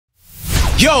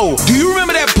Yo, do you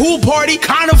remember that pool party?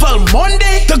 Carnival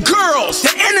Monday? The girls,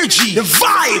 the energy, the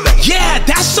vibe. Yeah,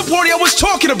 that's the party I was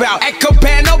talking about at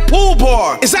Cabana Pool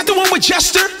Bar. Is that the one with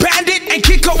Jester, Bandit, and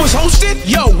Kid Cudi was hosted?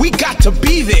 Yo, we got to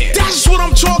be there. That's what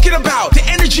I'm talking about. The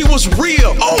energy was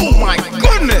real. Oh my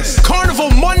goodness.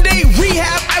 Carnival Monday,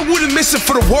 Rehab, I wouldn't miss it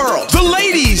for the world. The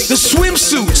ladies, the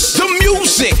swimsuits, the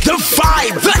music, the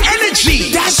vibe, the energy.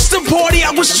 That's the party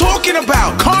I was talking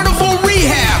about. Carnival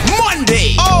Rehab,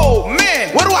 Monday. Oh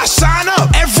man, where do I sign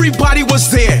up? Everybody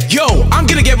was there. Yo, I'm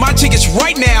gonna get my tickets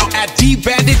right now at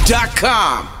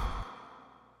dbandit.com.